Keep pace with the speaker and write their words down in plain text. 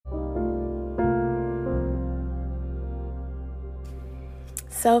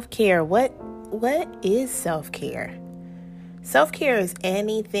Self-care. What is self-care? Self-care is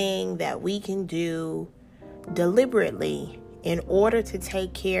anything that we can do deliberately in order to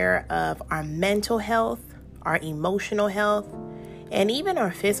take care of our mental health, our emotional health, and even our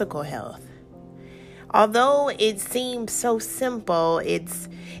physical health. Although it seems so simple, it's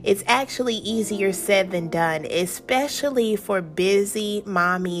actually easier said than done, especially for busy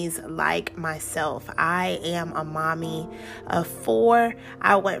mommies like myself. I am a mommy of 4.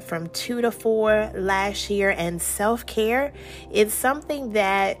 I went from 2 to 4 last year, and self-care is something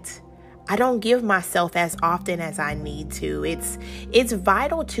that I don't give myself as often as I need to. It's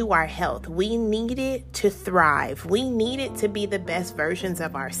vital to our health. We need it to thrive. We need it to be the best versions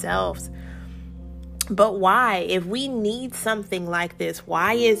of ourselves. But why? If we need something like this,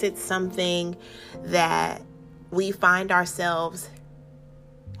 why is it something that we find ourselves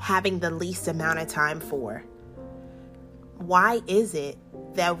having the least amount of time for? Why is it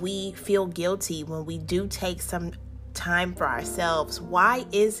that we feel guilty when we do take some time for ourselves? Why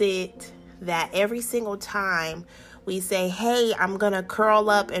is it that every single time we say, hey, I'm going to curl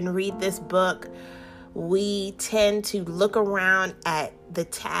up and read this book, we tend to look around at the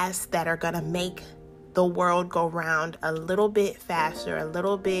tasks that are going to make the world go round a little bit faster, a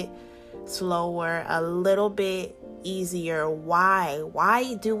little bit slower, a little bit easier? Why?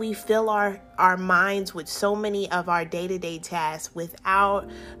 Why do we fill our minds with so many of our day-to-day tasks without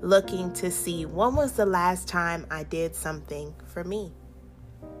looking to see when was the last time I did something for me?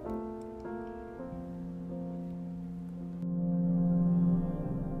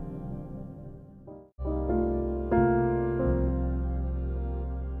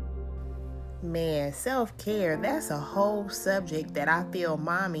 Man, self-care, that's a whole subject that I feel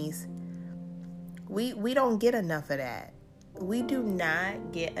mommies, we don't get enough of that. We do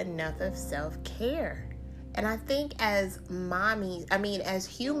not get enough of self-care. And I think as mommies, as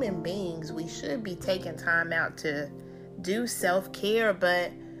human beings, we should be taking time out to do self-care,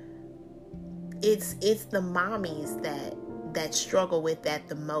 but it's the mommies that struggle with that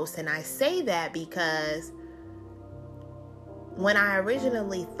the most. And I say that because when I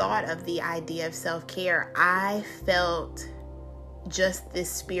originally thought of the idea of self-care, I felt just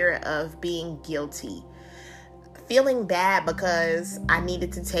this spirit of being guilty, feeling bad because I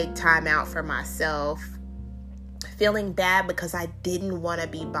needed to take time out for myself, feeling bad because I didn't want to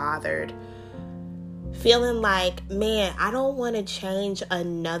be bothered, feeling like, man, I don't want to change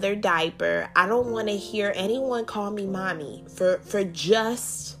another diaper. I don't want to hear anyone call me mommy for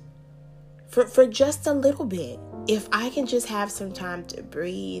just a little bit. If I can just have some time to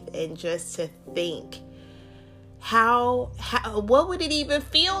breathe and just to think, what would it even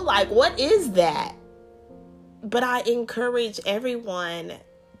feel like? What is that? But I encourage everyone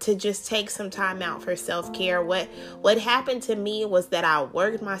to just take some time out for self-care. What happened to me was that I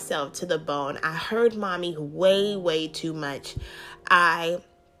worked myself to the bone. I heard mommy way, way too much. I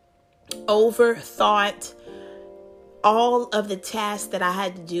overthought all of the tasks that I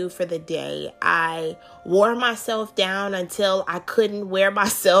had to do for the day. I wore myself down until I couldn't wear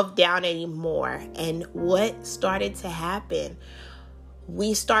myself down anymore. And what started to happen?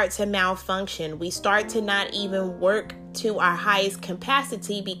 We start to malfunction. We start to not even work to our highest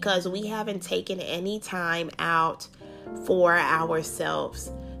capacity because we haven't taken any time out for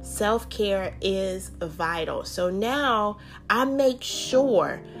ourselves. Self-care is vital. So now I make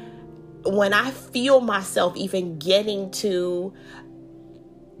sure when I feel myself even getting to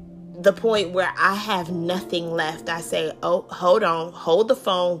the point where I have nothing left, I say, oh, hold on, hold the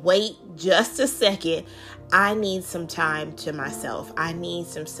phone, wait just a second. I need some time to myself. I need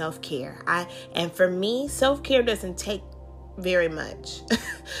some self-care. And for me, self-care doesn't take very much.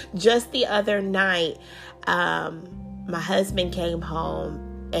 Just the other night, my husband came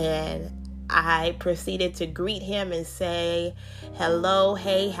home and I proceeded to greet him and say, hello,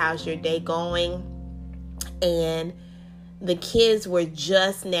 hey, how's your day going? And the kids were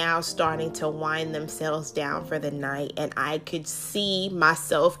just now starting to wind themselves down for the night, and I could see my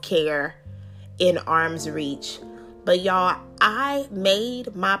self-care in arm's reach. But y'all, I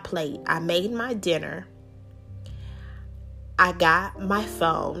made my plate. I made my dinner. I got my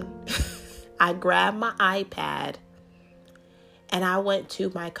phone. I grabbed my iPad, and I went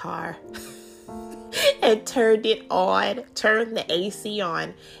to my car and turned it on, turned the AC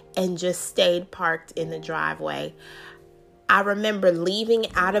on, and just stayed parked in the driveway. I remember leaving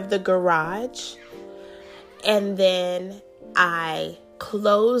out of the garage, and then I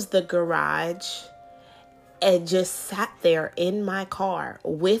closed the garage and just sat there in my car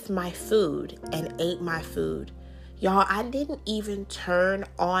with my food and ate my food. Y'all, I didn't even turn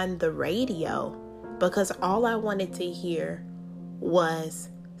on the radio because all I wanted to hear was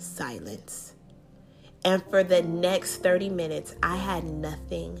silence. And for the next 30 minutes, I had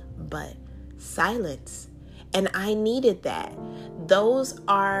nothing but silence. And I needed that. Those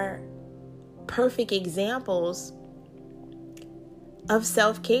are perfect examples of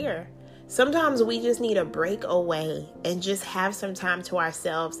self-care. Sometimes we just need a break away and just have some time to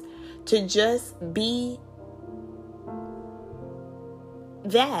ourselves to just be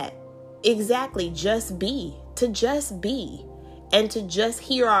that. Exactly, just be. To just be. And to just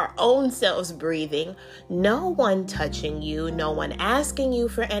hear our own selves breathing. No one touching you. No one asking you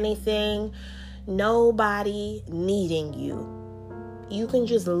for anything. Nobody needing you. You can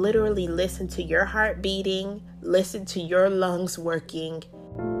just literally listen to your heart beating. Listen to your lungs working.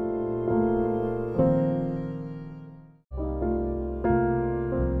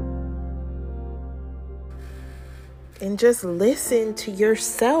 And just listen to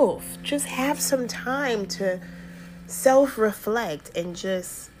yourself. Just have some time to self-reflect and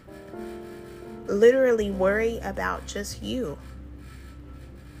just literally worry about just you.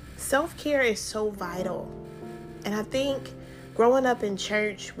 Self-care is so vital. And I think growing up in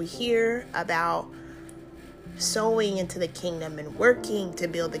church, we hear about sowing into the kingdom and working to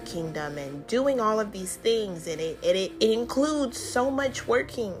build the kingdom and doing all of these things. And it includes so much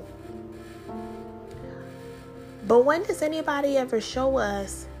working. But when does anybody ever show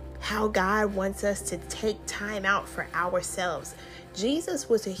us how God wants us to take time out for ourselves? Jesus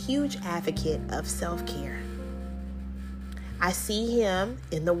was a huge advocate of self-care. I see him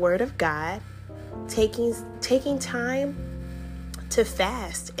in the Word of God taking time to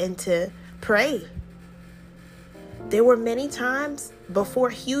fast and to pray. There were many times before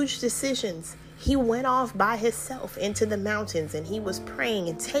huge decisions, he went off by himself into the mountains and he was praying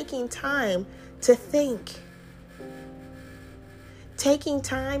and taking time to think. Taking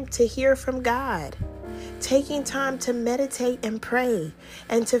time to hear from God. Taking time to meditate and pray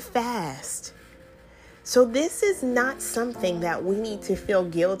and to fast. So this is not something that we need to feel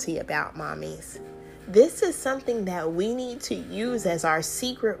guilty about, mommies. This is something that we need to use as our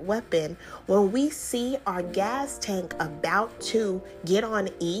secret weapon when we see our gas tank about to get on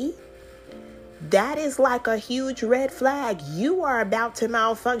E. That is like a huge red flag. You are about to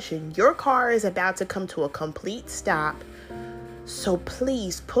malfunction. Your car is about to come to a complete stop. So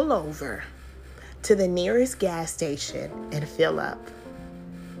please pull over to the nearest gas station and fill up.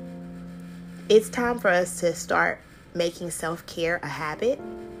 It's time for us to start making self-care a habit.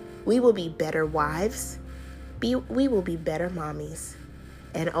 We will be better wives. We will be better mommies.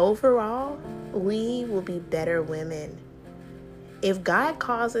 And overall, we will be better women. If God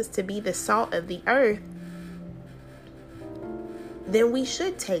calls us to be the salt of the earth, then we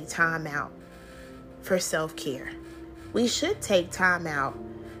should take time out for self-care. We should take time out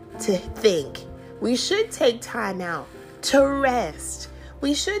to think. We should take time out to rest.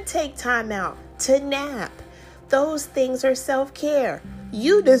 We should take time out to nap. Those things are self-care.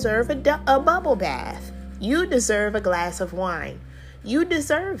 You deserve a bubble bath. You deserve a glass of wine. You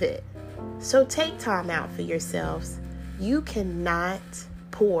deserve it. So take time out for yourselves. You cannot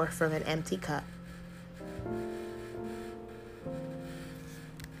pour from an empty cup.